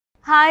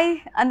Hi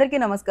అందరికీ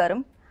నమస్కారం.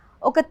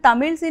 ఒక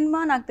తమిళ్ సినిమా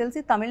నాకు తెలిసి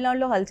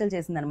తమిళనాడులో హల్చల్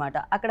చేసిందనమాట.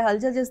 అక్కడ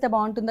హల్చల్ చేస్తే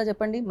బాగుంటుందా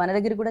చెప్పండి? మన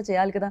దగ్గర కూడా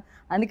చేయాలి కదా!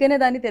 అందుకనే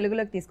దాన్ని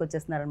తెలుగులోకి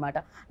తీసుకొచ్చేస్తున్నారనమాట.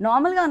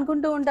 నార్మల్‌గా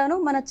అనుకుంటూ ఉంటాను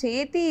మన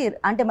చేతి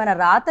అంటే మన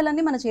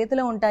రాతలన్నీ మన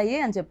చేతిలో ఉంటాయి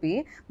అని చెప్పి,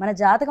 మన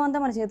జాతకం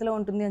అంతా మన చేతిలో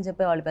ఉంటుంది అని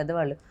చెప్పేవాళ్ళు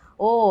పెద్దవాళ్ళు.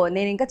 ఓహ్!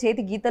 నేనింకా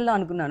చేతి గీతల్లో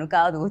అనుకున్నాను.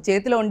 కాదు,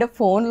 చేతిలో ఉండే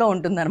ఫోన్‌లో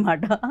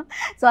ఉంటుందనమాట.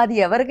 సో, అది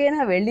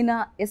ఎవరికైనా వెళ్ళినా,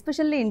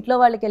 ఎస్పెషల్లీ ఇంట్లో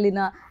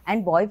వాళ్ళకెళ్ళినా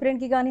అండ్ బాయ్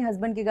ఫ్రెండ్‌కి గానీ,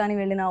 హస్బెండ్‌కి గానీ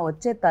వెళ్ళినా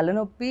వచ్చే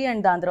తలనొప్పి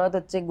అండ్ దాని తర్వాత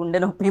వచ్చే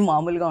గుండె నొప్పి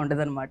మామూలుగా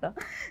ఉండదనమాట.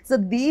 సో,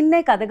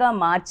 దీన్నే కథగా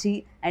మార్చి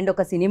అండ్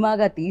ఒక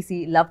సినిమాగా తీసి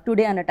 'లవ్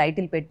టుడే' అన్న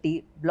టైటిల్ పెట్టి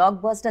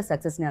బ్లాక్ బస్టర్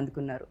సక్సెస్‌ని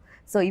అందుకున్నారు.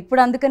 సో,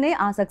 ఇప్పుడు అందుకనే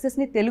ఆ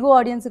సక్సెస్‌ని తెలుగు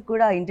ఆడియన్స్‌కి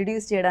కూడా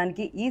ఇంట్రడ్యూస్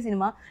చేయడానికి ఈ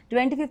సినిమా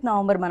 25th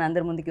నవంబర్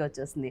మనందరి ముందుకి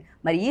వచ్చేస్తుంది.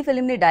 మరి ఈ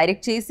ఫిల్మ్‌ని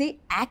డైరెక్ట్ చేసి,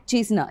 యాక్ట్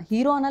చేసిన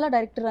హీరో అనాలా?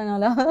 డైరెక్టర్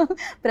అనాలా?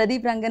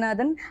 ప్రదీప్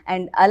రంగనాథన్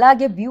అండ్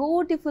అలాగే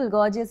బ్యూటిఫుల్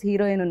గార్జియస్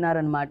హీరోయిన్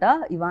ఉన్నారనమాట.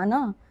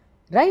 ఇవానా,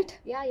 రైట్?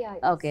 Yeah.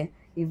 ఓకే.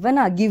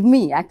 ఇవ్వనా, give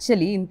me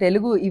actually in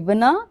Telugu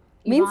ఇవ్వనా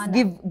means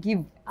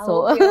give. So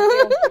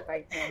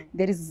Fine.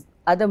 There is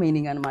other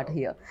meaning అనమాట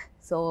హియర్.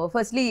 So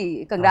firstly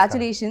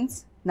congratulations.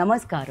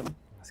 నమస్కారం.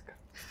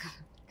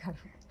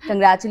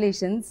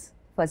 Congratulations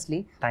firstly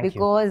Thank you.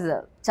 Because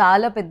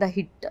చాలా పెద్ద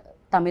హిట్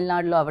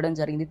తమిళనాడులో అవ్వడం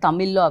జరిగింది,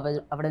 తమిళ్లో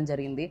అవ్వడం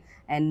జరిగింది.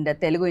 అండ్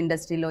తెలుగు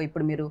ఇండస్ట్రీలో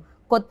ఇప్పుడు మీరు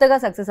కొత్తగా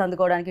సక్సెస్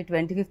అందుకోవడానికి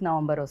 25th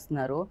నవంబర్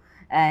వస్తున్నారు.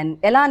 అండ్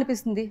ఎలా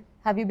అనిపిస్తుంది?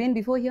 Have you been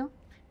before here?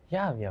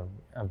 Yeah,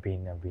 I've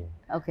been.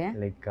 Okay.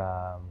 Like,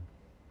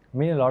 I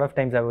mean, a lot of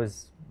times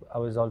I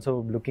was also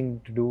looking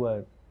to do a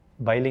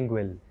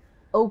bilingual,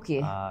 okay.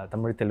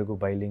 Tamil Telugu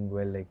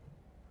bilingual like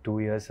 2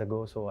 years ago.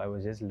 So I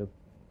was just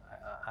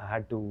I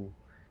had to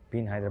be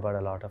in Hyderabad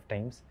a lot of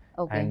times,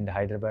 Okay. and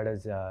Hyderabad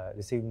has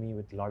received me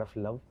with a lot of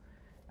love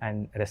and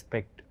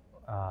respect.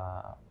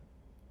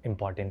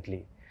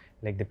 Importantly,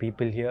 like the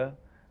people here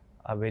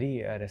are very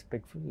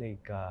respectful.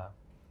 Like,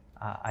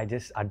 I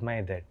just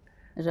admire that.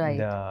 Right.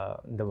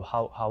 The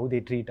how they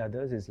treat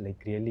others is like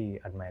really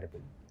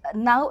admirable.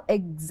 Now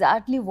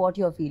exactly what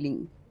you're feeling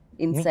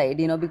inside,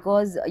 you know,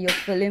 because your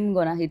film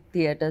gonna hit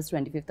theaters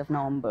 25th of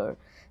November.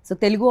 So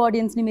Telugu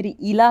audience ni మీరు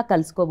ఇలా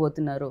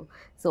కలుసుకోబోతున్నారు.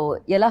 So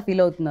ఎలా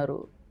feel అవుతున్నారు?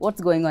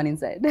 What's going on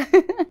inside?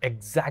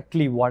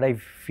 Exactly what I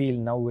feel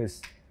now is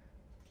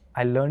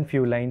I learned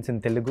few lines in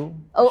Telugu.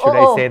 Oh, Should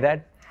oh, I oh. say that?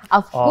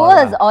 Of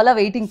course, all are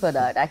waiting for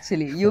that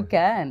actually. You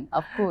can,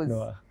 of course. No.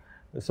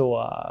 So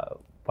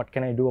what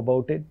can I do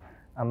about it?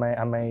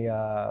 Am I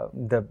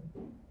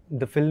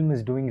the film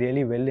is doing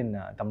really well in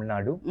Tamil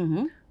Nadu.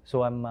 Mhm. So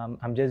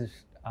I'm just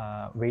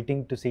waiting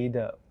to see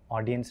the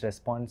audience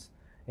response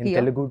in Here?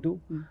 Telugu too,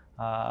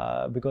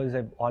 because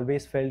I've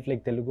always felt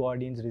like Telugu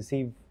audience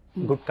receive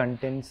good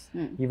contents,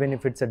 even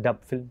if it's a dub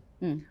film.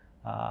 Mm.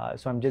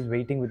 So I'm just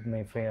waiting with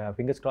my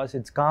fingers crossed.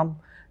 It's calm.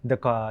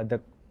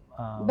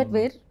 But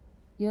where?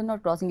 You're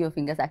not crossing your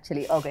fingers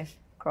actually. Okay.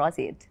 Cross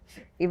it.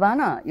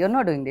 Ivana, you're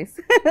not doing this.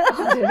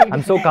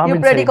 I'm so calm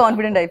You're pretty inside.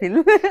 confident, I feel.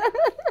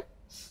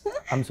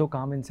 I'm so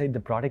calm inside.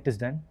 The product is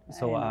done,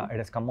 so I know. it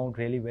has come out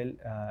really well.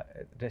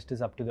 Rest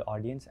is up to the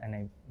audience, and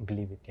I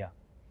believe it. Yeah.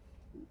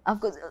 Of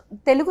course.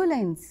 Telugu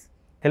lines.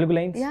 Telugu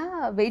lines. Yeah,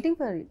 waiting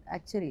for it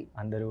actually.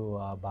 అందరూ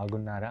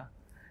బాగున్నారా?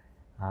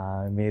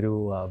 మీరు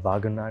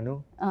బాగున్నాను.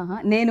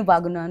 నేను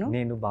బాగున్నాను.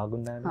 నేను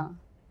బాగున్నాను. Huh.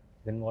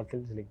 Then what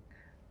else? Like,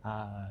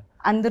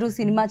 అందరూ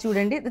cinema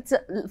చూడండి. That's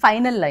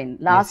final line,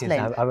 last yes,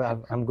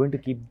 line. I'm going to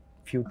keep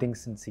few things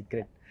in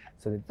secret,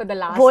 so that For the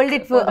last. Hold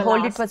it the for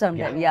last. some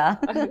time. Yeah.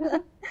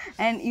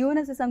 And you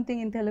wanna say something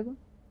in Telugu?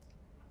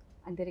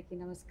 అందరికీ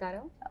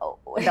నమస్కారం. Oh,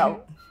 wow.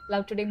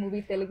 Love today movie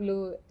తెలుగులో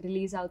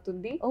release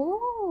అవుతుంది.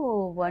 Oh,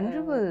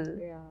 wonderful.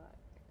 Yeah.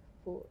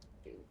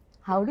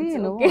 How do you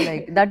It's know? okay.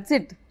 Like that's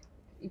it.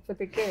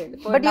 ఇప్పటికే.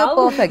 For But you're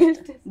now- perfect.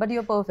 But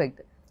you're perfect.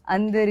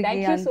 అందరికి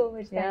Thank you so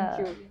much. Thank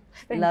you.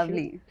 Thank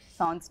Lovely.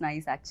 Sounds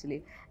nice actually.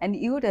 And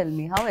you tell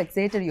me how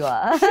excited you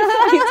are.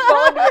 It's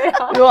gone very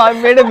hard. no, I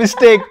made a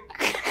mistake.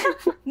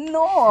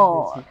 No.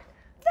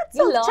 That's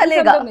You so learn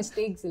chalega. from the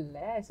mistakes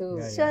ఇల్లే. So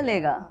Yeah.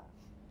 Chalega.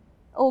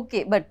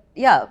 Okay, but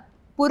yeah,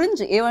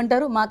 పురుంజ్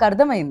ఏమంటారు? మాకు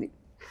అర్థమైంది.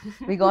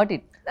 We got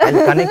it.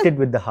 I'll connect it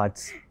with the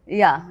hearts.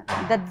 Yeah,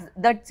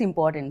 that's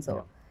important. So,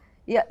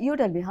 yeah, you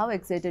tell me how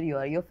excited you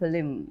are. Your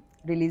film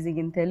releasing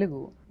in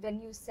Telugu. when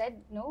you said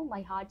no,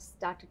 my heart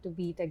started to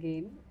beat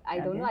again. I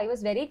don't know. I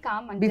was very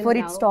calm until Before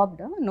now. it stopped,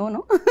 huh? No.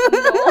 No.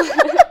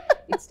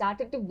 It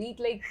started to beat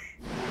like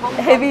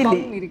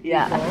Heavily.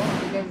 Yeah.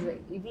 Because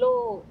Ivlo,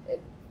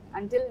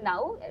 until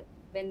now,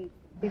 when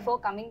before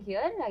coming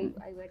here, I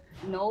had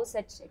no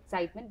such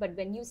excitement. But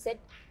when you said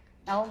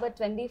November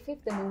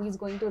 25th, the movie is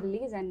going to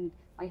release, and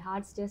my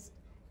heart's just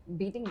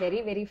beating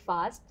very, very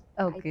fast.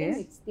 I Okay.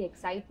 think it's the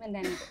excitement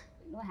and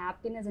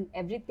happiness and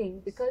everything.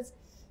 Because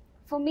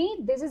for me,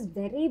 this is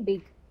very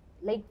big,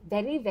 like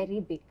very, very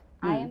big.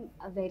 I am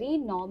a very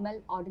normal,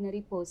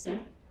 ordinary person.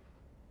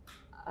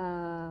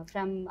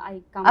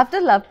 I come After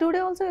Love Today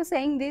also you're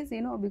saying this,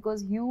 you know,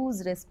 because huge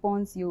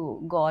response you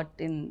got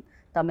in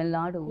Tamil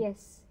Nadu.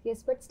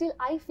 Yes, but still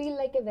I feel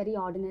like a very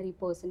ordinary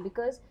person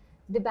because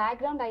the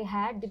background I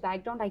had, the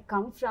background I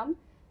come from,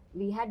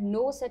 we had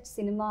no such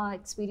cinema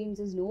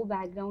experiences, no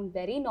background,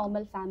 very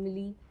normal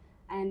family.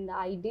 And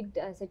I did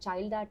as a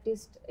child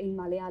artist in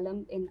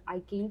Malayalam, and I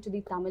came to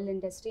the Tamil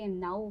industry, and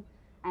now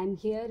I'm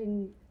here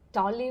in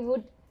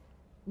Tollywood,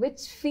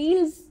 which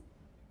feels,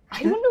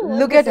 I don't know what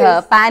Look this at her,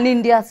 is. pan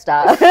India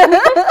star.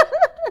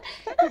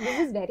 So this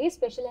is very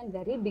special and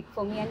very big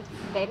for me, and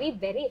very,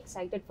 very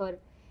excited for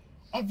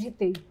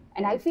everything.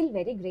 And I feel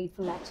very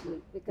grateful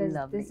actually, because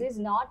Lovely. this is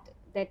not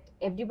that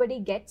everybody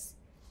gets.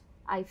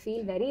 I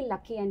feel very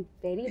lucky and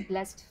very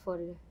blessed for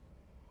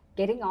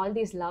getting all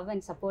this love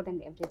and support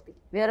and everything.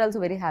 We are also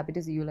very happy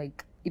to see you. Like,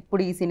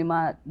 ఇప్పుడు ఈ cinema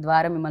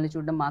ద్వారా మిమ్మల్ని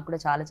చూడడం మాకు కూడా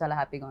చాలా చాలా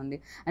హ్యాపీగా ఉంది.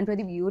 And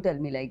Pradeep, you tell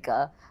me, like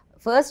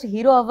first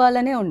hero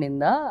అవ్వాలనే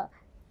ఉండిందా?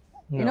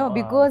 No,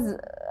 because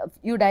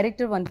you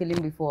directed one film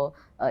before,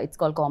 it's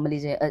called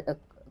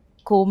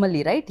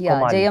Komali, right?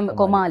 Yeah, Jayam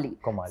Komali.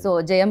 So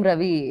Jayam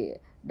Ravi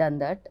done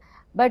that.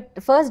 But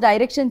first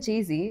direction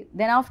cheesy,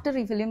 then after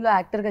ఈ film లో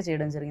actor గా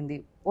చేయడం జరిగింది.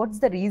 What's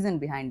the reason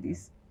behind this?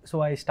 So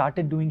I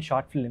started doing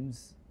short films.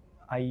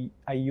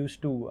 I used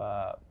to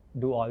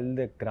do all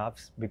the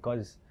crafts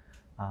because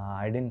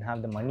I didn't have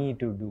the money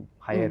to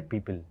hire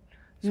people.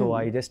 So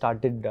I just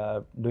started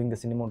doing the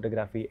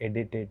cinematography,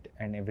 edit it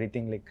and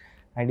everything. Like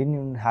I didn't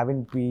even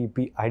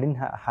I didn't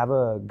have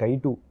a guy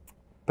to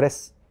press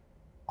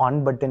on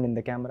button in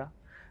the camera.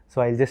 So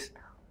I'll just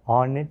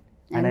on it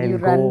and And you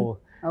I'll run. go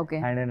Okay.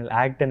 and then I'll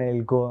act and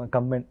I'll go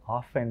come and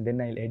off, and then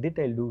I'll edit,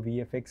 I'll do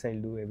VFX,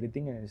 I'll do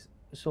everything. And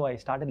so I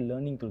started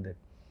learning through that.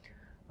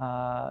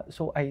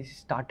 So I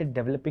started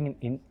developing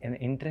an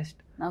interest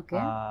Okay.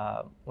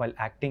 while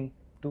acting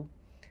too,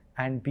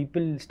 and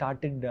people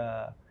started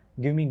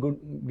giving me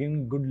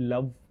good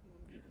love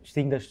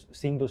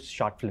seeing those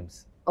short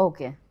films.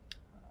 Okay.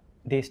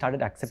 They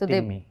started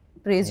accepting me.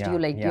 Praised you, Yeah,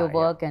 like yeah, your yeah.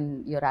 work and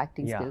your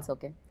acting Yeah. skills.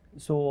 Okay.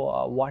 So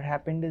what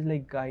happened is,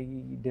 like, I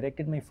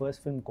directed my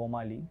first film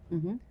Komali,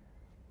 Mm-hmm.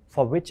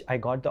 for which I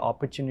got the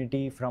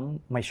opportunity from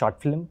my short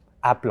film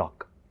Applock.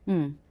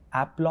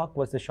 Applock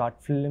was the short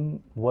film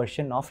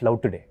version of Love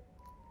Today.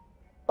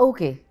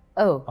 Okay.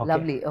 Oh, Okay.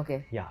 lovely. Okay.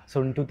 Yeah.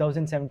 So in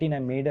 2017,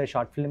 I made a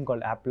short film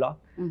called Applock,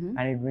 Mm-hmm.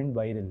 and it went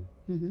viral.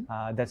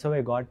 Mm-hmm. That's how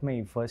I got my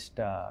first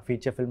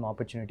feature film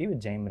opportunity with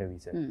Jayam Ravi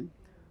sir. Mm.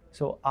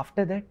 So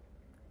after that,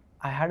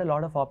 I had a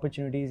lot of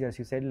opportunities, as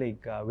you said,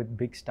 like with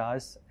big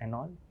stars and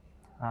all,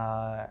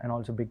 and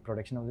also big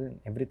production houses and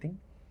everything.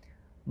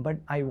 But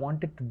I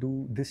wanted to do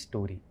this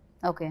story,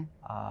 Okay.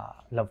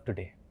 Love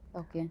Today.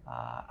 Okay.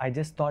 I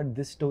just thought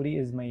this story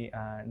is my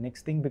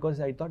next thing, because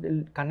I thought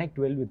it'll connect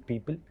well with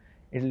people.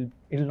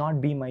 It'll not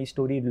be my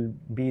story, it'll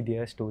be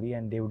their story,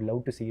 and they would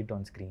love to see it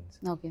on screens.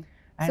 Okay.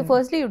 So And-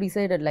 firstly, you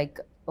decided, like,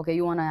 okay,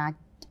 you want to act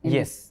in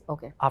Yes. this.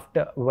 Okay.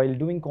 After, while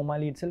doing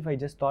Komali itself, I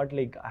just thought,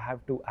 like, I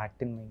have to act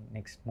in my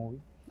next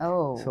movie.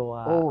 Oh. So,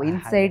 oh, I had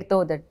inside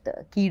though that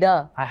Kida.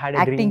 I had a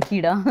Acting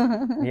dream. Kida.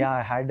 Yeah,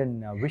 I had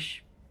a wish.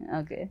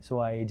 Okay. So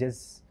I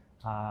just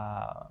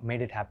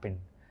made it happen.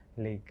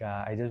 Like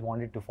I just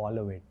wanted to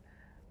follow it.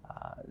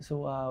 So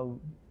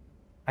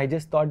I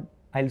just thought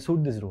I'll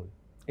suit this role.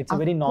 It's a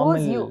very Of normal.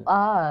 course you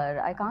are.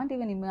 I can't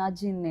even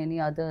imagine any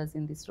others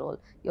in this role.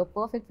 You're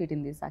perfect fit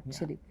in this,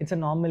 actually. It's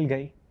a normal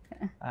guy.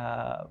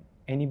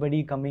 Anybody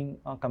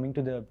coming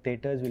to the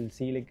theaters will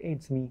see, like, hey,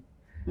 it's me.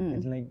 Mm.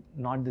 It's like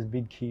not this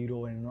big hero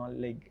and all.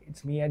 Like,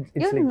 it's me. And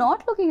it's You're like, not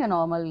looking a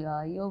normal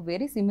guy. You're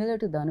very similar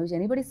to Dhanush.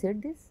 Anybody said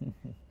this?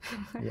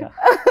 yeah.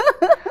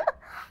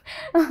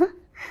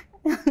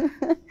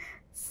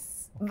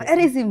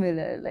 Very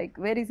similar, like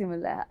very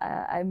similar.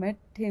 I met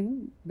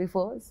him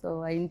before,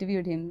 so I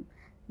interviewed him.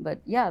 But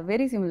yeah,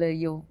 very similar.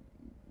 You,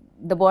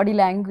 the body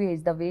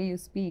language, the way you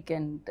speak,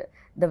 and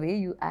the way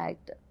you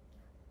act,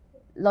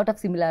 lot of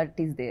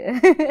similarities there.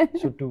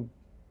 So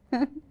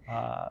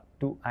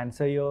to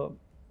answer your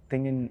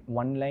thing in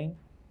one line,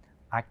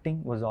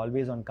 acting was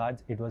always on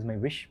cards. It was my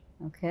wish,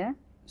 Okay,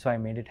 so I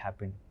made it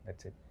happen.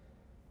 That's it.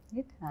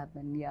 it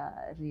happened. Yeah,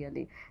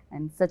 really,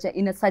 and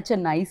such a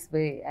nice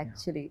way,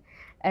 actually.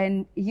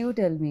 And you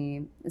tell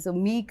me, so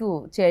meeku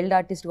child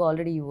artist గా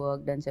already you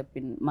worked అని చెప్పి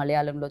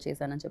మలయాళంలో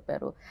చేశానని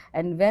చెప్పారు.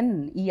 And when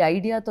ఈ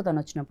ఐడియాతో తను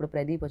వచ్చినప్పుడు,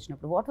 ప్రదీప్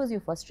వచ్చినప్పుడు, what was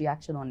your first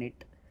reaction on it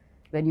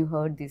when you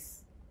heard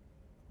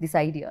this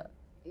idea?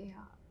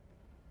 Yeah.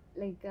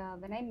 Like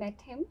when I met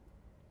him,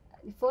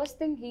 the first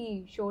thing he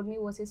showed me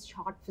was his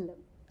short film,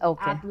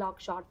 Okay. Applock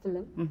short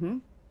film. Mm-hmm.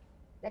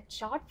 That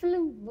short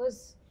film was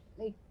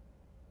like,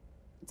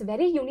 it's a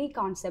very unique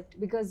concept,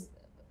 because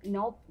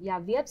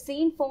we have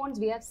seen phones,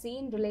 we have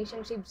seen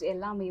relationships,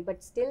 ellame, but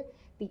still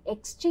the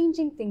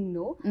exchanging thing,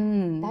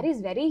 that is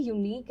very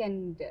unique,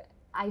 and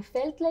I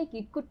felt like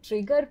it could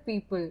trigger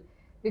people,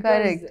 because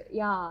Correct.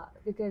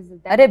 because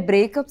Arey,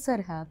 breakups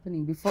are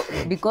happening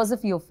because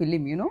of your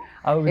film, you know.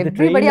 With the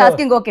Everybody trailer-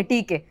 asking, okay,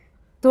 ठीक है,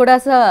 थोड़ा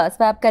सा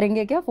swap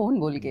करेंगे क्या phone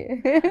बोल के?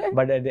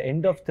 But at the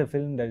end of the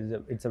film,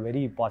 it's a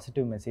very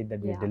positive message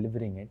that we're Yeah.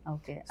 delivering it.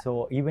 Okay. So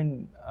even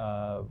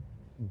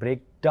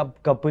breaked up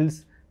couples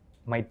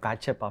might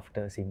patch up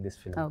after seeing this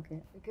film. Okay.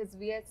 because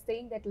we are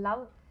saying that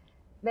love,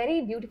 very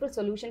beautiful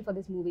solution for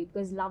this movie,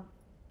 because love,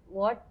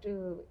 what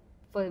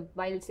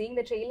while seeing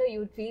the trailer, you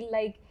would feel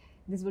like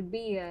this would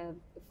be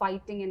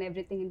fighting and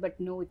everything, but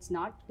no, it's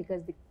not,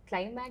 because the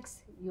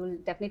climax, you'll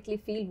definitely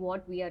feel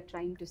what we are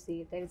trying to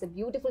say. There is a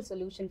beautiful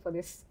solution for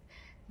this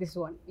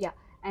one. Yeah.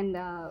 And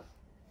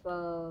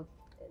for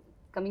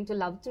coming to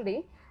Love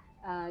Today,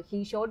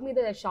 he showed me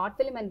the short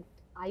film, and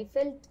I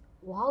felt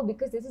wow,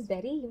 because this is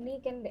very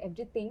unique and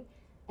everything.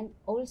 And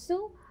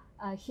also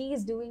he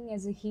is doing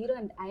as a hero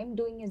and I am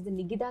doing as the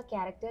Nigida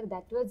character.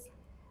 That was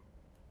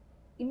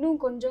innum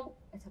konjam,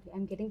 sorry,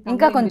 I'm getting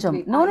ఇంకా Tamil in కొంచెం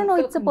between. No no no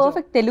ఇంకా it's కొంచెం.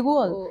 Perfect Telugu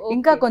Oh, okay.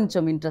 ఇంకా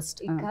కొంచెం interest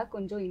ఇంకా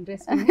కొంచెం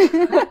interesting.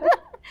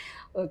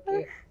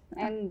 Okay.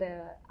 And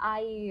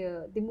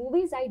the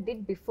movies I did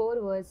before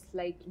was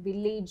like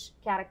village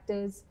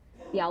characters,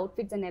 the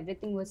outfits and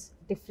everything was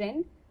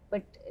different,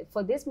 but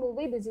for this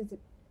movie this is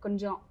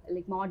konjam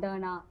like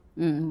modern.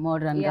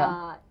 Modern గా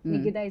Yeah,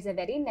 Nigida is a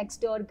very next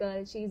door girl.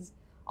 She's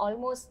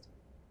almost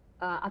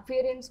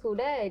appearance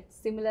kuda it's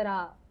similar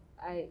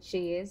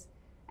she is.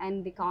 And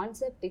the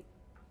concept,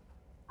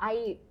 I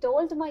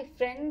told my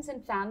friends and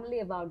family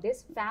about this.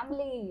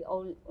 Family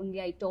only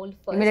I told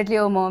first. Immediately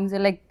oh moms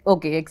like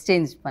okay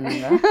exchange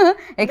పనంగా No,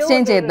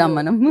 exchange no, no, చేద్దాం no.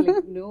 మనం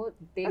Like, no,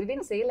 they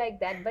didn't say like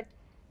that, but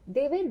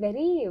they were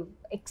very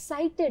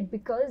excited,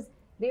 because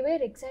they were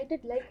excited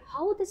like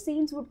how the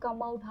scenes would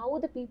come out, how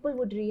the people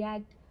would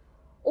react.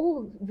 Oh,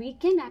 we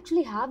can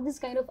actually have this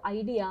kind of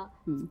idea.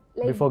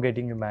 Like, Before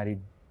getting you married.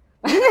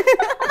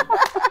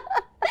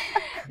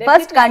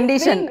 First definitely, I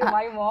condition. think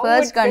my mom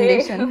First would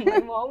say- condition. my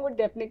mom would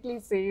definitely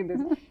say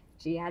this.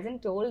 She hasn't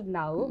told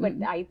now, but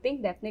I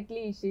think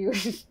definitely she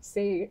will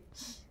say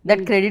that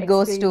we'll credit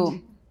goes to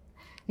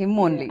exchange. Him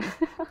only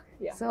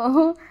Yeah. So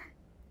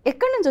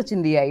ఎక్కడి నుంచి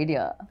వచ్చింది ఈ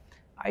idea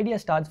Idea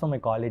starts from my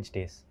college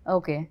days.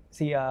 Okay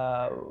See,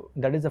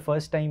 that is the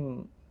first time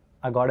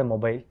I got a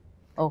mobile.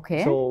 Okay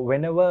So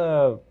whenever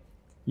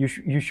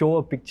you show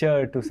a picture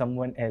to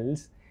someone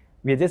else,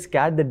 we are just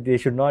scared that they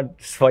should not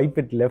swipe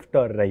it left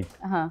or right.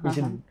 We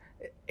should,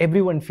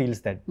 everyone feels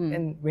that.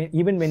 And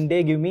even when they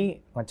give me,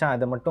 "Macha,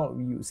 adu mattum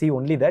you see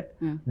only that,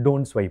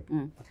 don't swipe."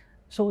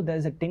 So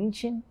there's a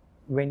tension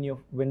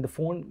when the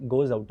phone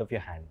goes out of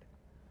your hand.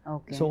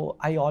 Okay So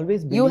I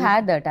always you believe,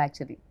 had that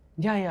actually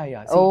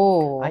yeah. See,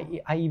 Oh.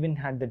 I even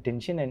had the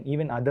tension, and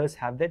even others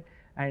have that.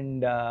 And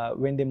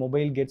when the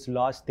mobile gets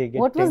lost, they get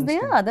what was tensed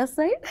there and- other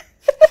side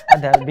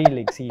That'll be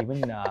like, see, even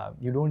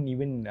you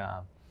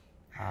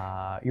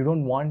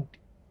don't want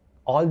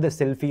all the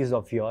selfies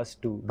of yours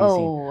to be Oh.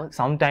 seen.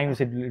 Sometimes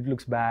it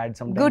looks bad.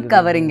 Sometimes good it looks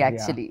covering good,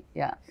 actually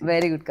yeah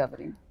very good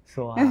covering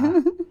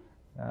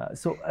Yeah.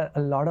 So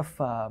a lot of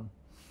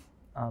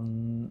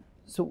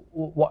so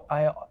what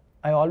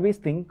I always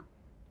think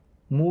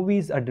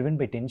movies are driven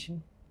by tension.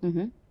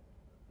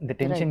 The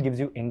tension Right. gives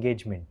you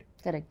engagement.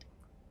 Correct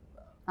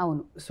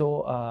అవును So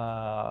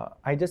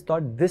I just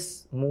thought this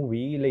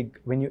movie, like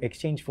when you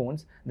exchange phones,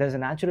 there's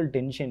a natural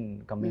tension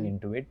coming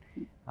into it.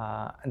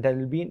 There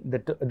will be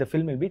the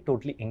film will be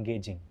totally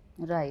engaging.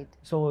 Right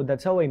So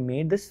that's how I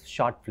made this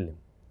short film.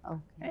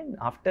 Okay And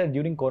after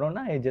during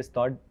Corona, I just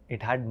thought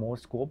it had more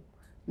scope,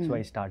 so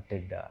I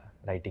started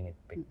writing it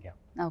big. Yeah.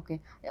 Okay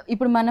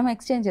ఇప్పుడు మనం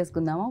exchange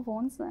చేసుకుందామా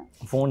phones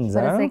Phones.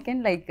 For Huh?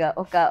 Second like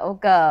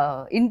ఒక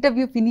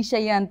interview finish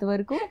అయ్యేంత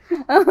వరకు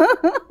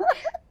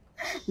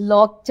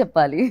lock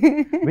చెప్పాలి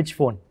Which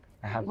phone?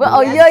 I have. Well,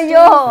 to-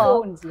 అయ్యో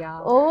Phones, yeah.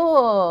 Oh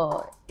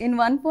in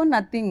one phone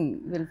nothing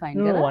will find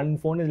No, కదా one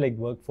phone is like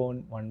work phone.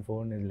 One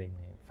phone is like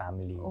my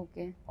family.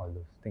 Okay All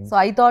those things. So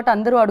I thought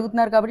అందరూ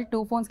అడుగుతున్నారు కాబట్టి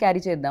 2 phones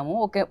carry చేద్దాము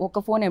ఒక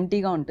phone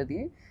ఎంటీగా ఉంటుంది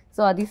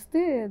so అది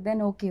ఇస్తే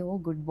then okay oh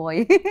good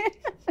bye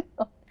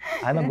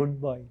I'm a good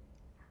boy.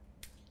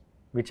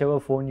 Whichever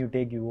phone you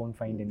take, you won't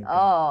find anything.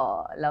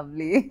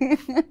 Lovely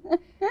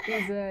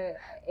He's a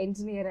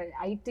engineer at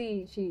IT.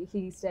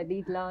 He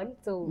studied, learned,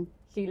 so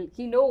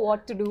he know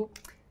what to do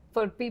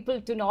for people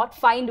to not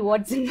find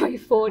what's in my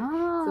phone.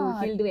 So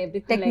he'll do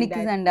everything like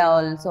techniques that. and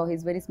all, so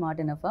he's very smart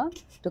enough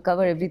to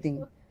cover everything.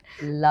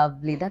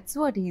 Lovely, that's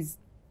what he's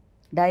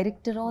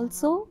director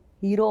also,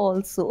 hero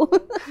also.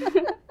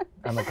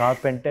 I'm a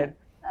carpenter.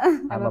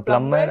 I'm a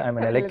plumber. I'm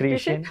an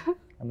electrician.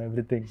 I'm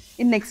everything.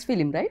 In next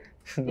film, right?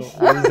 No,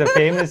 this is a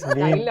famous meme.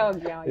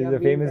 Dialogue, yeah. This is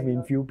a famous meme.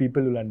 Few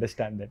people will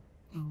understand that.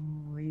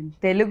 Oh, in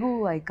Telugu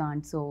I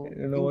can't, so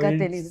No, ఇంకా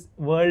it's తెలీదు.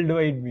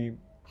 worldwide meme.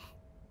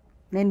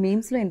 నేను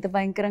మీమ్స్లో ఇంత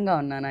భయంకరంగా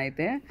ఉన్నాను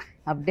అయితే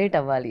update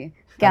అవ్వాలి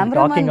talking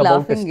cameraman about a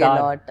laughing a star.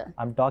 Lot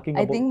I'm talking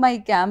I about. Think my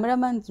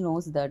cameraman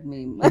knows that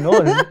meme He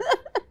knows.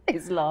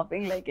 Is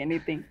laughing like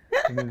anything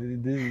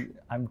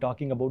I'm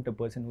talking about a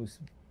person who's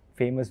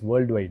famous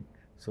worldwide,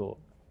 so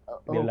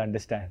they will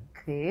understand.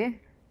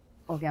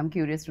 Okay, I'm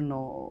curious to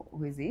know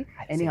who is he.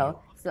 I'll Anyhow,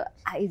 say so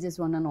I just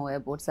want to know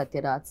about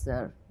Satyaraj sir,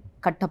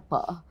 Kattappa,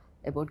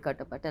 about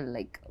Kattappa. Tell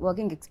like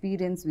working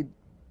experience with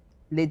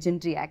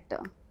legendary actor.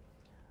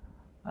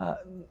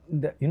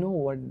 You know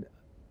what?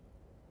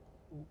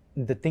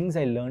 The things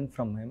I learned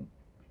from him,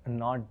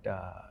 not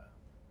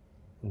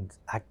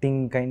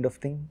acting kind of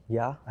thing.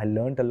 Yeah, I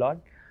learned a lot,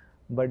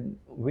 but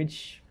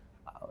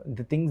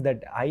the things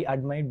that I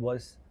admired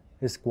was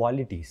his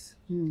qualities,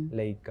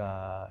 like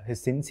his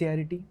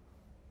sincerity.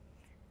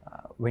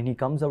 When he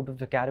comes out of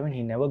the caravan,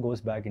 he never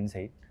goes back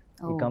inside.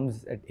 He comes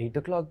at 8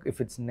 o'clock. If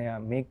it's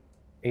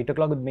 8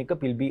 o'clock with makeup,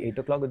 he'll be 8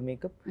 o'clock with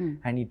makeup.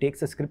 And he takes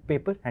a script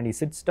paper and he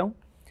sits down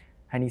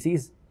and he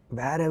sees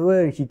wherever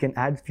he can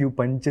add few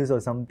punches or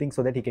something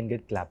so that he can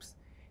get claps.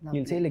 Lovely.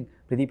 He'll say like,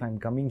 Pradeep, I'm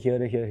coming here.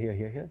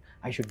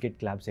 I should get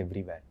claps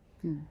everywhere.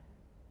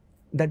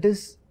 That is,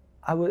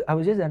 I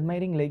was just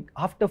admiring, like,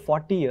 after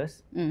 40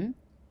 years,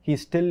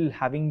 he's still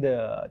having the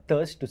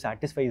thirst to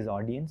satisfy his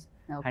audience.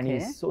 And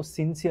he's so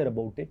sincere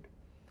about it.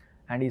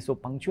 And he's so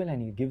punctual and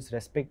he gives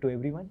respect to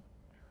everyone.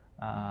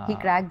 He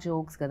crack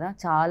jokes kada,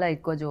 chala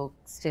ekko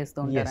jokes chestu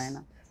untaru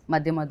ayana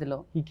madhya madhyalo.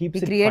 He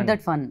create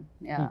that fun.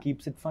 Yeah. He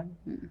keeps it fun.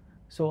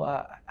 So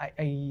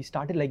I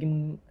started liking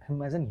him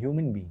as a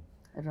human being.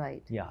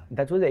 Right. Yeah,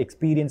 that was the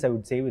experience, I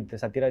would say, with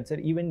Satyaraj sir.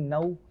 Even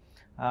now,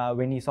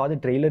 when he saw the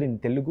trailer in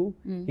Telugu,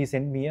 he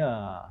sent me a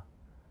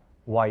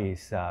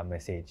voice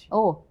message.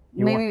 Oh,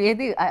 maybe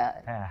ఏది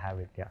I have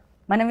it, yeah.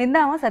 మనం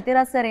విందామా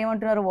Sathyaraj sir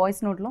ఏమంటున్నారు voice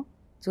నోట్లో?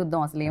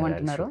 చూద్దాం అసలు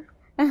ఏమంటున్నారు.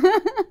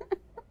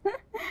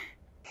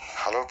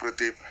 Hello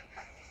Pradeep,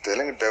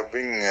 Telugu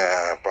dubbing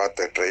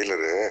பார்த்த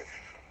trailer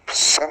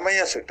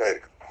செம்மையாக செட்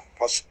ஆயிருக்கு.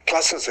 ஃபர்ஸ்ட்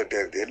கிளாஸில் செட்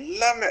ஆயிருக்கு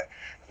எல்லாமே.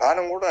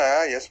 நானும் கூட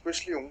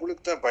எஸ்பெஷலி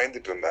உங்களுக்கு தான்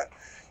பயந்துட்டு இருந்தேன்.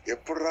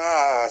 எப்படா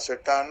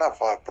செட் ஆனா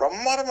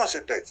பிரமாதமாக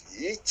செட் ஆயிடுச்சு.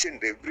 Each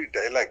and every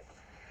dialogue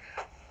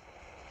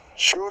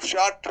sure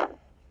shot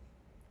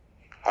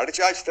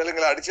அடிச்சாச்சு,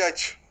 தெலுங்குல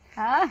அடிச்சாச்சு.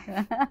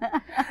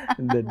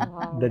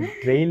 The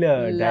trailer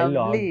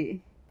dialogue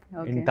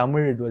Okay. in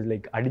Tamil, it was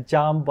like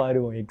adicham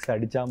paru, X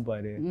adicham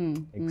paru.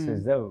 X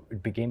is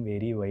it became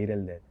very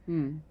viral there.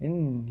 In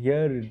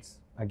here it's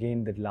again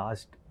the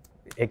last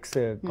X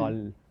call.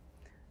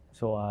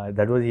 So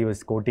that was, he was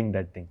quoting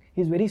that thing.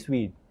 He's very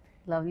sweet.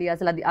 Lovely.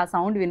 అసలు అది ఆ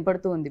sound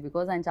వినపడుతూ ఉంది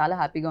because ఆయన చాలా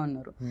హ్యాపీగా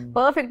ఉన్నారు.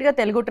 పర్ఫెక్ట్గా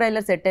Telugu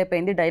trailer set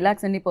అయిపోయింది,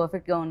 డైలాగ్స్ అన్ని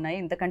పర్ఫెక్ట్గా ఉన్నాయి,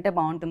 ఇంతకంటే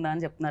బాగుంటుందా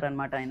అని చెప్తున్నారు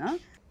అనమాట ఆయన.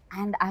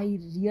 And I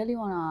really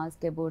want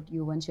ask about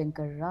Yuvan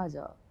Shankar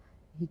Raja.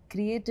 He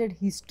created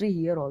history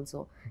here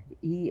also.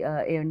 ఈ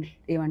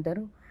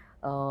ఏమంటారు,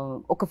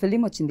 ఒక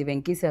ఫిలిం వచ్చింది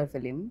వెంకీ సార్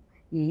ఫిలిం,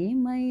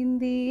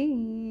 ఏమైంది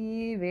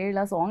వేళ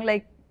సాంగ్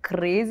లైక్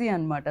క్రేజీ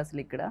అనమాట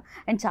అసలు ఇక్కడ.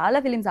 అండ్ చాలా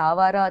ఫిలిమ్స్,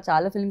 ఆవారా,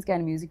 చాలా ఫిలిమ్స్కి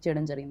ఆయన మ్యూజిక్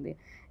చేయడం జరిగింది.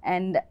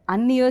 అండ్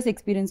అన్ని ఇయర్స్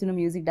ఎక్స్పీరియన్స్ ఉన్న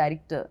మ్యూజిక్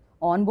డైరెక్టర్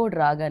ఆన్ బోర్డ్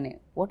రాగానే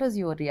what was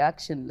your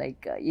reaction?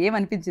 Like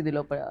ఏమనిపించింది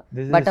లోపల?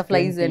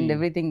 Butterflies and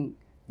everything.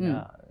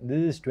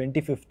 This is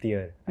 25th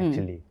year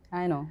actually.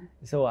 I know.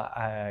 So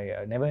I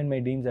never in my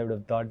dreams I would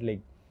have thought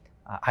like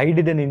I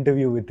did an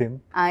interview with him.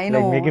 I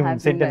know. Like make him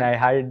sit and I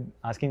had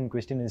asking him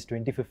question in his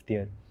 25th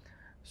year.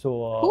 So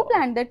who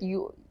planned that?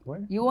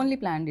 What? You only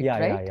planned it,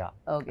 right?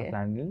 Yeah. Okay. I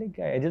planned it. Like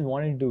I just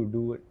wanted to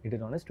do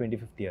it on his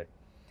 25th year.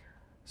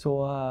 So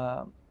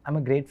I'm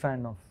a great fan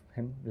of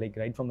him, like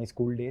right from my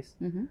school days.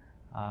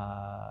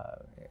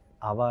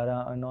 Avara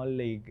and all,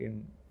 like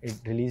it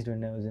released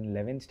when I was in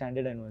 11th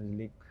standard and was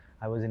like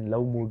I was in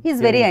love mood.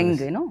 He's very young,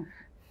 you know.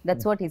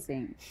 That's what he's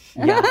saying.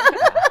 Yeah,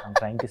 I'm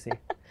trying to say.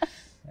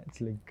 It's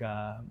like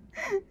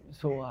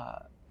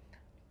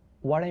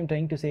what I'm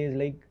trying to say is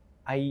like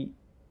I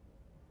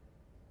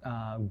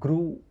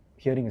grew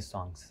hearing his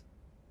songs.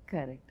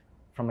 Correct.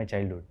 From my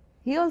childhood.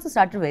 He also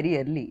started very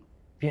early.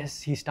 Yes,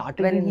 he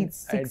started when he's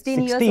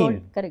 16 years old.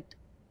 Correct.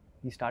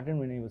 He started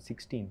when he was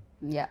 16.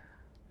 Yeah.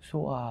 So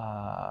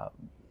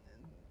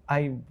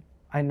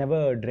I never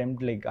dreamt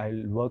like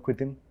I'll work with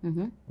him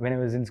when I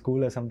was in school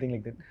or something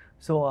like that.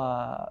 So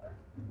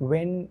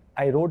when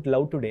I wrote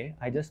Love Today,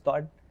 I just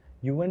thought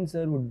Yuvan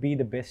sir would be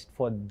the best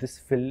for this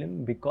film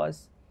because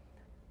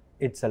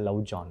it's a love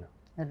genre.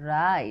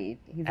 Right.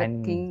 He's a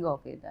king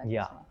of it. Actually.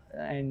 Yeah.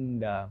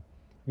 And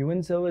Yuvan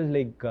sir was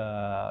like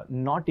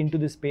not into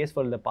this space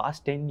for the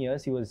past 10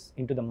 years. He was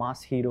into the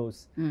mass heroes.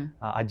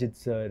 Ajit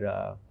sir,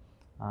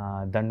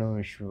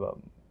 Dhanush,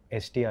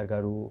 STR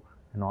Garu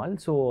and all.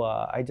 So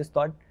I just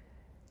thought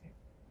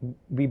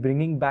we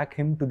bringing back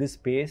him to this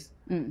space.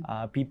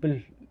 People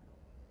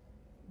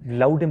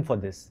loved him for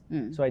this.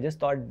 So I just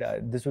thought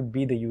this would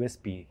be the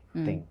USP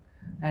thing.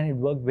 And it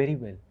worked very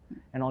well.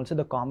 And also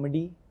the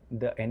comedy,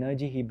 the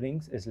energy he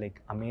brings is like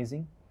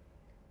amazing.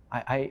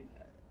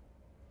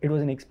 It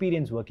was an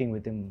experience working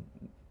with him,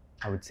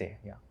 I would say.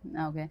 Yeah.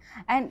 Okay.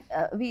 And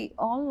we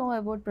all know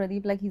about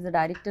Pradeep, like he's a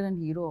director and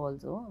hero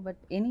also, but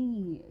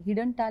any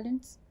hidden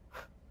talents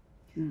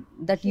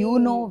that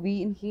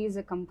he is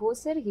a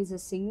composer, he's a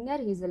singer,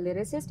 he's a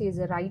lyricist, he's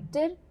a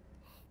writer.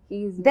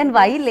 Then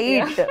why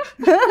late?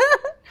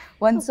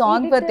 One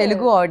song for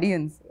Telugu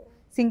audience.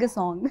 Sing a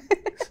song.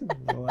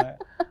 No,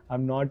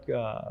 I'm not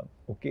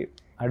okay.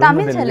 I don't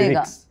know the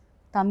lyrics.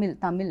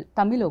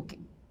 Tamil okay.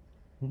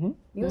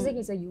 Music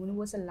is a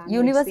universal language.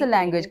 Universal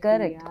language,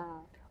 correct.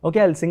 Yeah.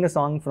 Okay, I'll sing a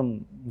song from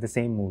the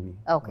same movie.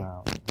 Okay.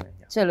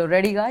 Chalo,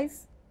 ready guys?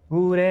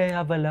 Ure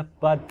avala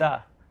pata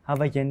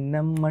ava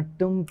ennam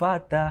mattum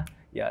paatha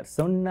yaar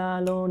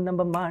sonnalo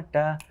namba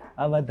maata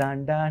ava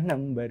daanda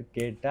number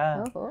keta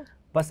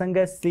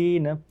pasanga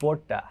scene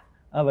potta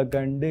ava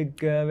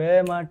kandukave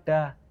maata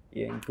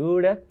என்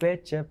கூட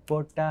பேச்ச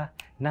போட்டா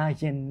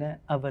நான் என்ன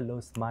அவளோ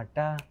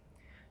ஸ்மார்ட்டா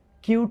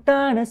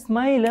கியூட்டான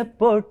ஸ்மைல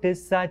போட்டு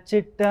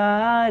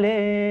சாச்சிட்டாலே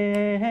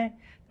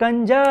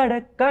கஞ்சாட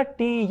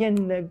காட்டி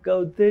என்ன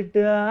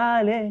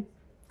கவுத்துட்டாலே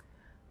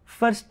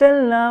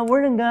ஃபர்ஸ்டெல்லாம்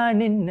ஒழுங்கா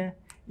நின்ன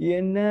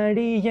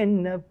என்னடி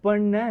என்ன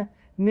பண்ண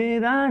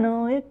நீதானோ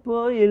இப்போ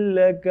இல்ல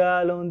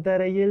காலம்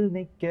தரையில்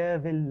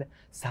நிற்கவில்லை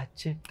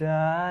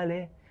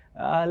சாச்சிட்டாலே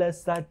ஆளை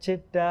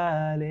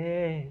சாச்சிட்டாலே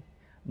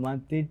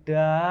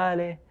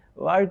மாத்திட்டாலே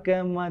வாழ்க்கை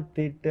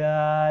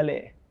மாத்திட்டாலே.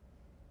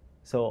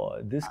 So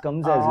this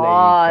comes as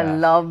like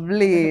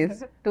lovely.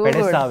 Too good.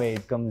 Pedesave,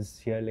 it comes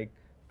here like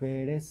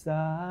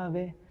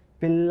Pedesave,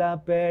 pilla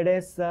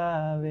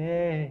Pedesave.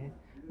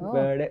 Oh.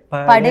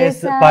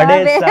 Padesa.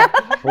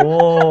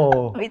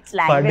 Oh. Which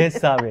language?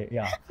 Padesave,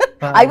 yeah.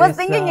 I was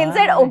thinking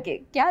inside, okay,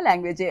 kya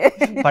language hai?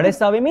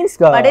 Padesave means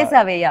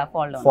Padesave, yeah,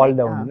 fall down. Fall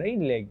down,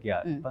 right? Like,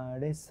 yeah.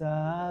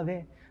 Padesave,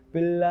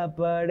 pilla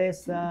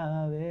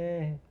Padesave,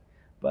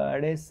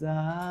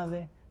 Padesave,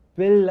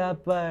 pilla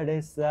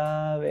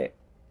Padesave.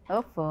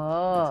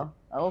 Oh,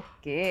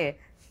 okay.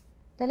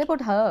 Tell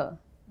about her,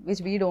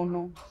 which we don't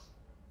know.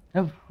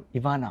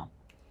 Ivana.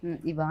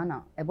 Ivana.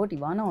 About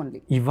Ivana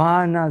only.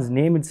 Ivana's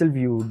name itself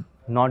you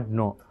not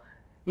know.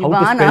 How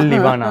Ivana. to spell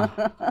Ivana?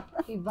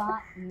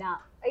 Ivana.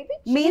 I think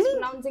she's Meaning?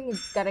 pronouncing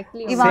it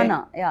correctly. Ivana,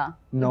 yeah.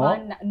 No.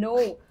 Ivana. No.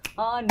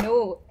 No.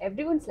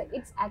 Everyone's like,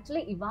 it's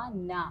actually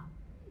Ivana.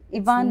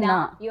 It's Ivana. Na.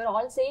 You're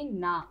all saying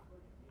na.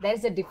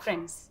 There's a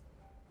difference.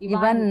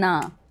 Ivana.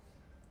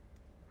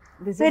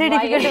 This Very is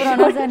why difficult to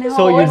pronounce and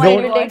So you it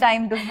don't- will take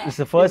time to. It's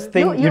the first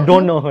thing you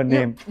don't know her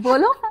name.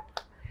 Bolo?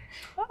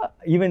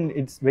 Even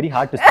it's very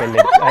hard to spell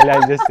it.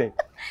 I'll just say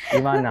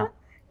Ivana.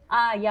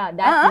 Yeah,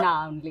 that na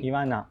only.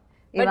 Ivana.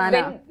 But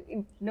Ivana.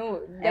 when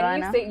Ivana.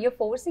 you say, you're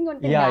forcing on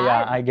the Yeah, na,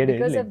 yeah, I get it.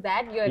 because Like, of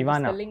that you're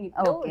Ivana. spelling it.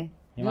 No, Okay.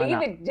 Ivana.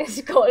 leave it.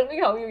 Just call me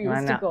how you used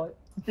to Ivana. call.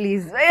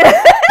 Please.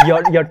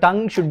 Your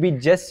tongue should be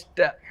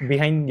just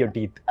behind your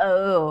teeth.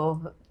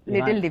 Oh,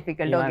 little Ivana.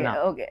 difficult. Ivana.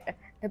 Okay.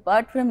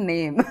 Apart from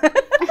name.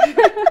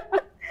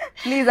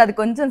 Please అది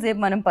కొంచెం సేపు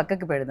మనం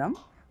పక్కకి పెడదాం,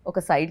 ఒక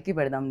సైడ్కి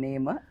పెడదాం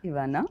name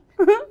ఇవానా.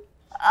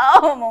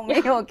 Mummy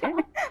okay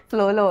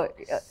ఫ్లోలో.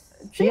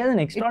 She has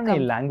an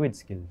extraordinary language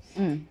skills.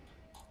 Mm.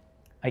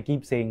 I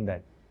keep saying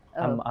that.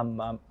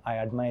 I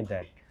admire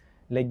that.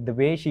 Like the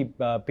way she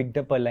picked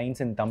up her lines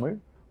in Tamil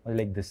was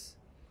like this.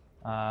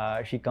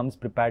 She comes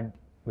prepared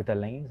with her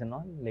lines and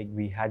all. Like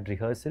we had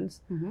rehearsals,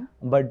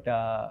 but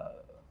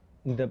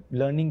the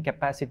learning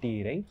capacity,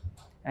 right?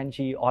 And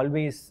she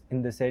always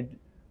in the set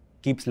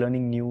keeps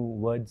learning new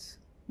words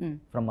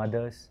from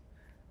others.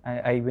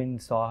 I even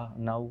saw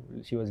now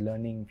she was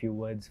learning few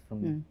words from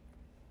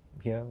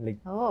here. Like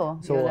Oh,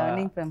 So, you're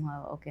learning from her.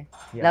 Okay.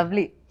 yeah.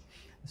 Lovely.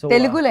 so.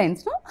 Telugu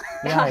lines, no?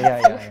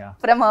 Yeah.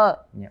 From her.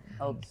 Yeah.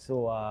 Okay. So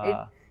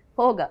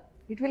Hoga.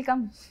 It will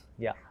come.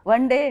 yeah.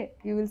 One day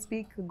you will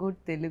speak good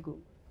Telugu.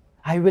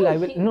 I will.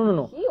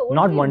 No. He only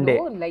Not one day.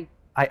 know, like,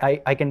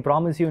 I can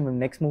promise you in the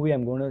next movie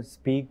I'm going to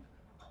speak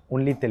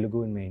only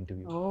Telugu in my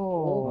interview.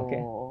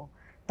 Okay.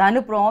 తను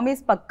promise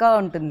పక్కా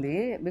ఉంటుంది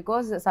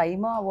because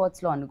SIIMA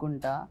అవార్డ్స్లో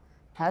అనుకుంటా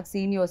have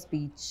seen your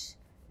speech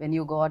when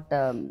you got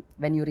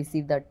when you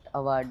receive that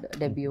award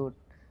debut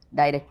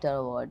director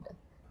award.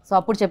 So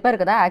అప్పుడు చెప్పారు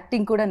కదా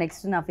acting కూడా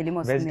next నా film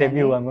Best వస్తుంది,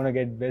 debut. I'm going to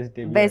get best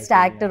debut. Best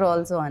actor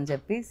also అని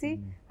చెప్పేసి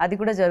అది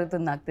కూడా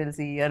జరుగుతుంది నాకు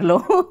తెలిసి ఈ ఇయర్లో.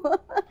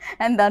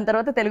 అండ్ దాని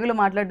తర్వాత తెలుగులో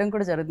మాట్లాడడం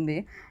కూడా జరుగుతుంది.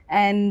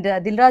 And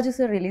Dil Raju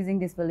sir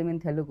releasing this film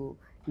in Telugu,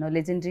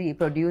 legendary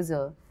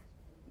producer,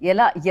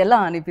 ఎలా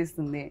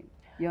అనిపిస్తుంది?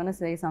 You want to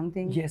say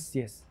something? Yes.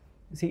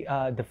 See,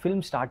 the film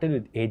started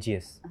with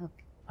AGS.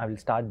 Okay. I will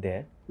start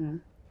there.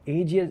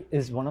 AGS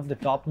is one of the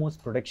topmost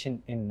production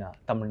in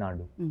Tamil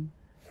Nadu,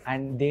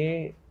 and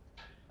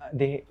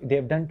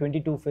they've done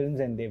 22 films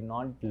and they've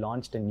not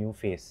launched a new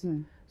face.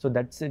 So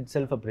that's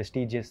itself a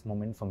prestigious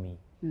moment for me.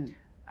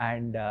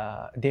 And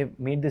they've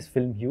made this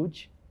film huge.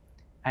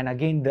 And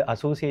again, the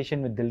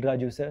association with Dil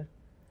Raju sir,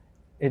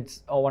 it's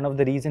one of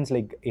the reasons.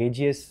 Like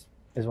AGS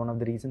is one of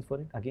the reasons for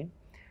it again.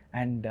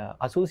 And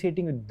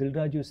associating with Dil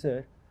Raju sir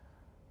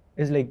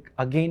is like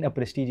again a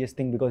prestigious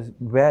thing, because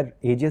where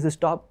AGS is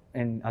top,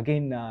 and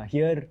again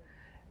here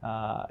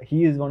he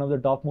is one of the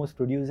topmost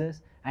producers,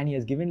 and he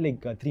has given like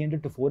 300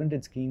 to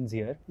 400 screens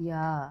here.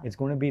 Yeah. It's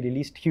going to be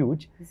released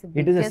huge. He's the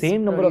It is the biggest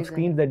same number of producer.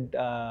 screens that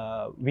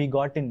we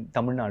got in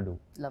Tamil Nadu.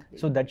 Lovely.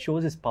 So that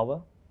shows his power.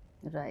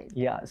 Right.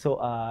 Yeah. So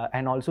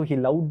and also he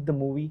loved the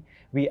movie.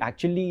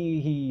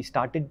 He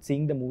started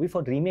seeing the movie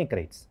for remake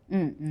rights.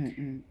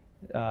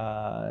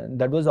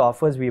 That was the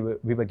offers we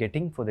were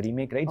getting for the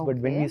remake rights. But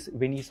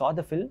when he saw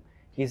the film,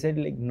 he said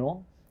like, no,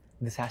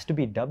 this has to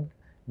be dubbed.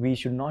 We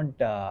should not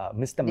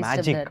miss the Disturb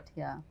magic. that,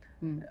 yeah.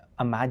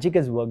 A magic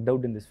has worked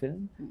out in this film,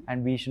 and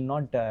we should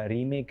not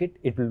remake it.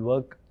 It will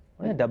work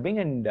dubbing,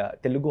 and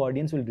Telugu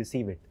audience will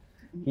receive it.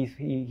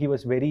 He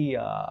was very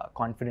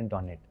confident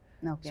on it.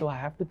 Okay. So I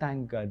have to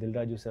thank Dil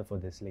Raju sir for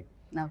this. Like,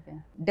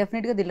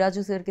 డెఫినెట్గా దిల్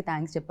రాజు సార్కి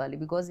thanks చెప్పాలి,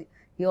 because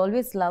he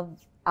always love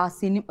ఆ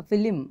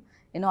film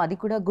అది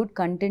కూడా good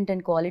content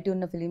and quality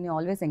ఉన్న ఫిలింని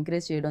always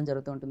encourage చేయడం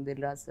జరుగుతుంటుంది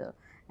Dil Raj.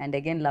 And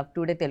again love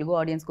today Telugu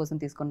audience కోసం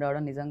తీసుకొని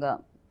రావడం నిజంగా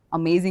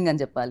అమేజింగ్ అని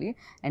చెప్పాలి.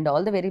 And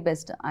all the very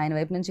best. ఆయన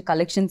వైపు నుంచి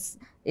కలెక్షన్స్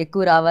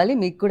ఎక్కువ రావాలి,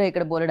 మీకు కూడా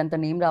ఇక్కడ బోలెడంత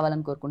నేమ్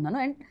రావాలని కోరుకుంటున్నాను.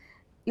 And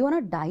you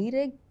want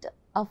direct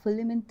a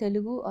film in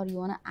Telugu are you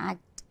want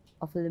act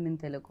a film in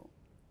Telugu?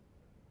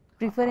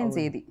 Preference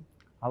ఏది?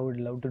 I would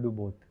love to do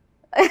both.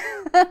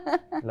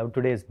 Love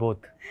today is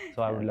both. So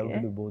I would love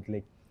to do both.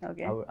 Like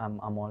Okay.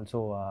 I'm also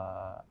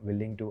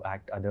willing to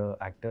act other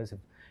actors.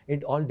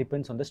 It all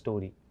depends on the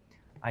story.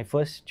 I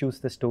first choose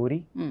the story,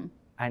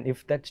 and if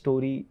that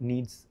story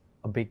needs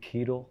a big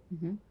hero,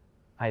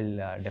 I'll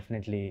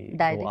definitely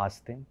go ask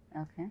them.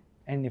 Okay.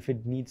 And if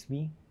it needs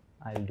me,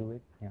 I'll do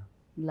it. Yeah.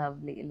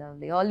 Lovely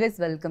lovely. Always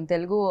welcome.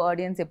 Telugu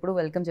audience ఎప్పుడు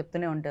welcome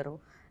చెప్తూనే ఉంటారు.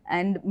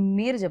 And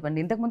మీరు చెప్పండి,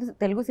 ఇంతకుముందు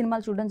తెలుగు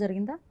సినిమాలు చూడడం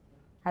జరిగిందా?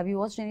 Have you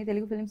watched any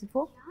Telugu films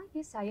before?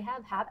 Yes, I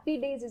have. Happy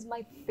Days is my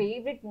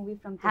favorite movie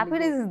from Telugu. Happy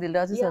days is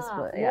Dil Raju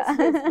సస్కర్. Yes,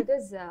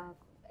 because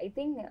I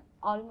think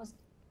almost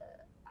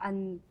and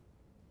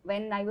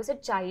when I was a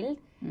child,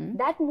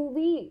 that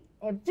movie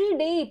every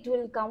day it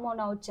will come on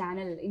our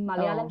channel in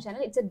Malayalam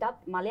channel. It's a dub,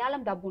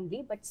 Malayalam dub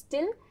only, but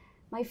still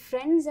my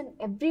friends and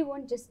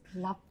everyone just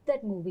loved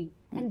that movie.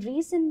 And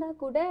recently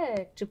kuda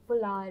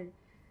Triple R,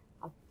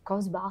 of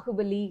course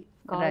Bahubali,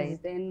 of course, Right.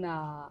 then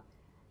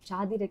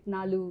Chadi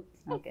Reknalu.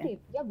 Okay.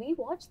 Yeah, we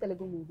watch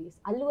Telugu movies.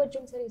 Allu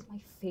Arjun sir is my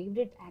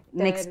favorite actor.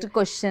 Next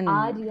question.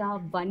 Arya,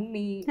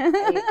 Bunny.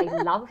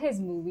 I love his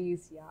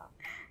movies. Yeah.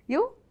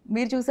 You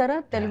మీరు చూసారా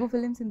Telugu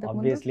films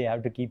ఇంతకుముందు? Obviously, I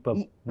have to keep up.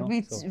 No?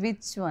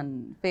 Which one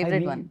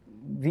favourite one?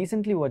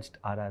 Recently watched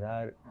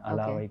RRR,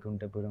 Ala Okay.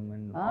 Vaikuntapuram,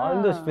 and all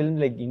those films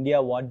like India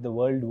watched, the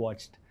world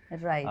watched.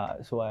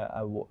 Right. So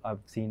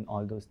I've seen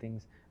all those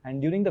things. And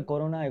during the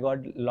Corona, I got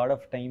a lot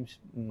of times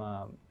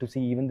to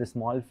see even the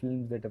small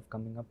films that have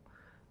coming up.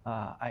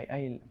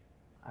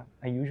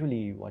 I usually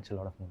watch a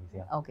lot of movies.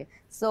 Yeah. Okay.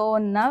 So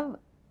now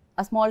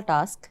a small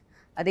task.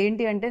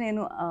 అదేంటి అంటే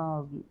నేను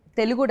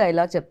Telugu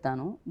dialogue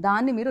చెప్తాను,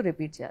 దాన్ని మీరు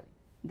repeat చేయాలి.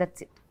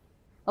 That's it.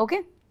 Okay.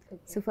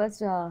 So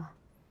first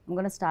I'm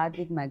gonna start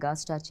with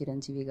megastar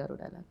Chiranjeevi గారు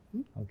dialogue.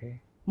 Okay.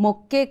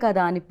 మొక్కే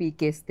కదా అని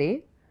పీకేస్తే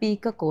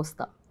పీక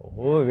కోస్తా.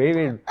 Oh, wait.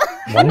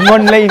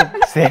 One line.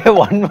 Say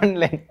one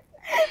line.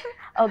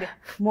 Okay.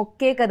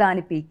 మొక్కే కదా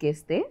అని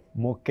పీకేస్తే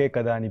మొక్కే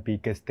కదా అని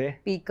పీకేస్తే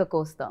పీక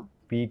కోస్తా.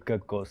 పీక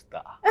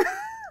కోస్తా.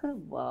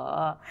 వా,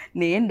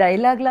 నేను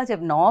డైలాగ్లా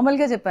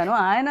నార్మల్గా చెప్పాను,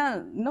 ఆయన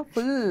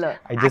full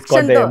I just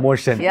got the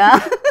emotion.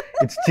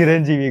 It's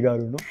Chiranjeevi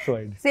garu, no? So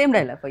I same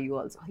dialogue for you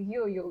also.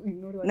 Yo,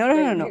 ignore what no no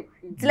no no,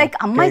 it's like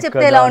అమ్మాయి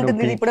చెప్తే ఎలా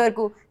ఉంటుంది, ఇప్పటి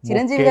వరకు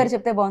చిరంజీవి గారు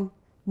చెప్తే బాగుంది.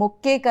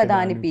 మొక్కే కదా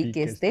అని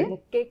పీకేస్తే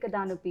మొక్కే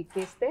కదాను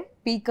పీకేస్తే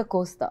పీక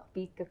కోస్తా.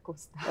 పీక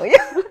కోస్తా.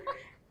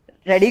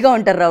 రెడీగా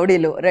ఉంటారు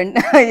రౌడీలు,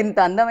 ఇంత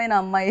అందమైన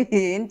అమ్మాయి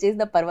ఏం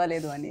చేసినా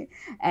పర్వాలేదు అని.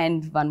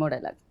 And one more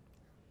dialogue.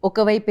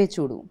 ఒకవైపే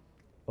చూడు.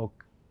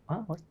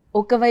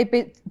 ఒకవైపే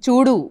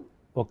చూడు.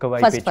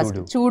 ఒకవైపే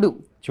చూడు. చూడు.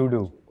 చూడు.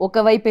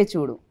 ఒకవైపే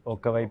చూడు.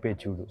 ఒకవైపే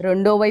చూడు.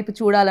 రెండో వైపు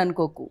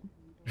చూడాలనుకోకు.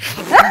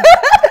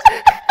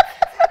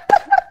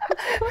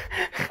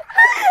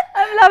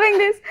 I'm loving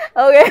this.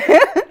 Okay.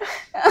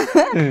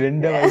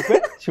 రెండో వైపే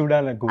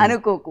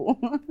చూడాలనుకోకు.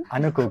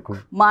 అనుకోకు.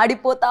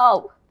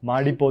 మాడిపోతావు.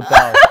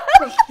 మాడిపోతావు.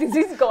 This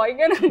is going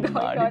on and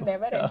going on,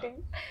 never ending.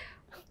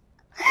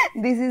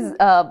 This is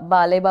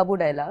Balay Babu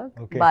dialogue.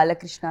 Okay.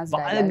 Balakrishna's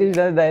dialogue.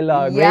 Balakrishna's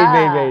dialogue. Yeah.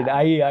 Wait.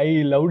 I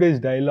loved his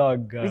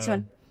dialogue. Which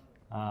one?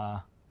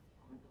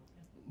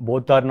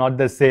 Both are not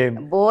the same.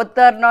 Both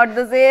are not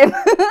the same.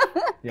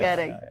 Yeah,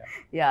 Correct.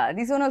 Yeah,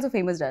 this one also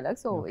famous dialogue.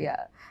 So Okay.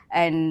 yeah.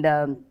 And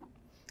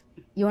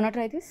you wanna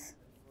try this?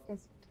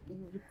 Yes,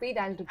 you repeat,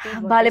 I'll repeat.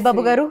 what బాలే you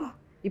Babu say. గారు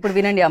ఇప్పుడు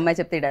వినండి, అమ్మాయి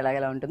చెప్తే dialogue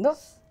ఎలా ఉంటుందో.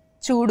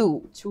 చూడు.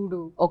 చూడు.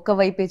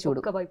 ఒక్కవైపే చూడు.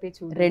 ఒక్కవైపే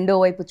చూడు. రెండో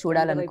వైపు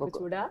రెండో వైపు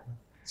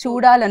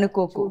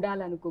చూడాలనుకోకు.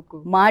 చూడాలనుకోకు.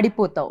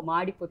 మాడిపోతావు.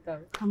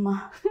 మాడిపోతావు. అమ్మా,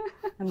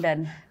 I'm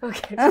done.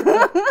 Okay.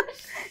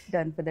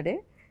 Done for the day.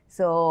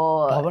 So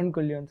Pawan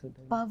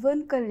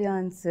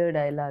Kalyan sir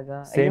డైలాగా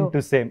same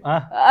to same.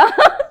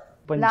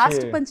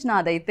 Last punch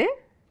నాదైతే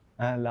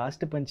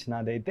లాస్ట్ పంచ్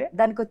నాదైతే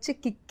దానికి వచ్చే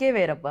కిక్కే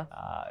వేరప్ప.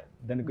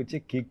 దానికి వచ్చే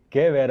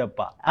కిక్కే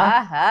వేరప్ప.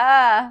 ఆహా,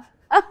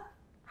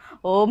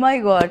 ఓ మై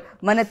గాడ్,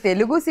 మన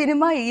తెలుగు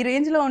సినిమా ఈ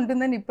రేంజ్లో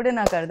ఉంటుందని ఇప్పుడే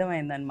నాకు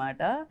అర్థమైంది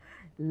అనమాట.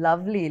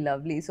 Lovely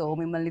lovely. సో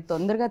మిమ్మల్ని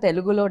తొందరగా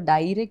తెలుగులో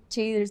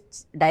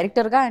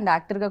డైరెక్టర్గా అండ్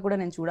యాక్టర్గా కూడా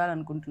నేను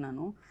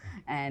చూడాలనుకుంటున్నాను.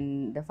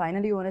 And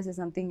finally you want say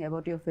something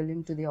about your film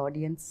to the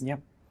audience?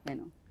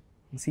 నేను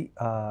See,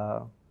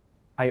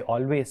 I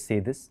always say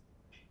this.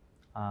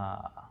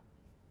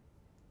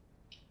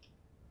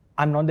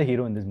 I'm not the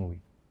hero in this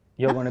movie.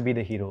 You're going to be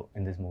the hero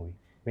in this movie.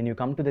 When you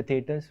come to the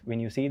theaters, when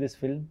you see this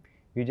film,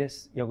 you're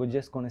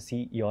just going to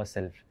see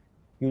yourself.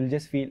 You'll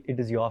just feel it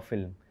is your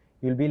film.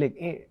 You'll be like,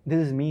 hey,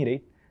 this is me,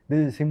 right?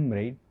 This is him,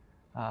 right?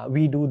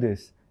 We do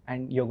this.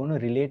 And you're going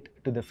to relate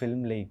to the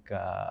film like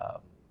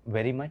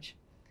very much.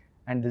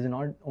 And this is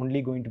not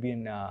only going to be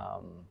an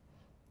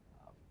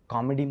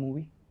comedy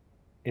movie.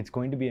 It's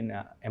going to be an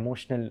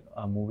emotional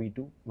movie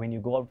too. When you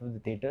go out to the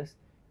theaters,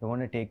 you're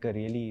going to take a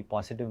really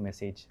positive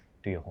message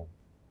to your home.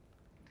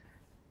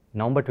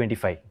 November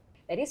 25.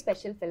 Very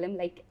special film.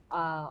 Like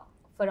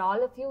for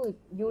all of you,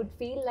 you would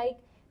feel like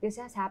this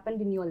has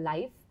happened in your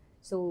life.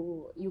 So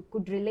you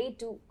could relate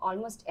to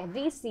almost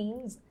every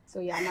scenes. So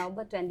yeah,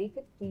 November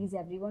 25th, please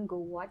everyone go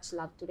watch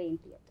Love Today in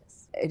theaters.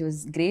 It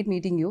was great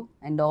meeting you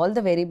and all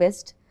the very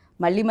best.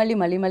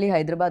 మళ్ళీ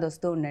హైదరాబాద్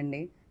వస్తూ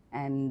ఉండండి.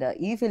 And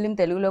ఈ film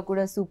తెలుగులో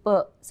కూడా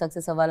super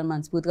success అవ్వాలని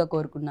మనస్ఫూర్తిగా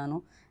కోరుకున్నాను.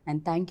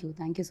 And thank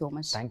you so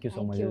much. Thank you so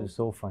Thank much. you. It was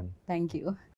so fun. Thank you.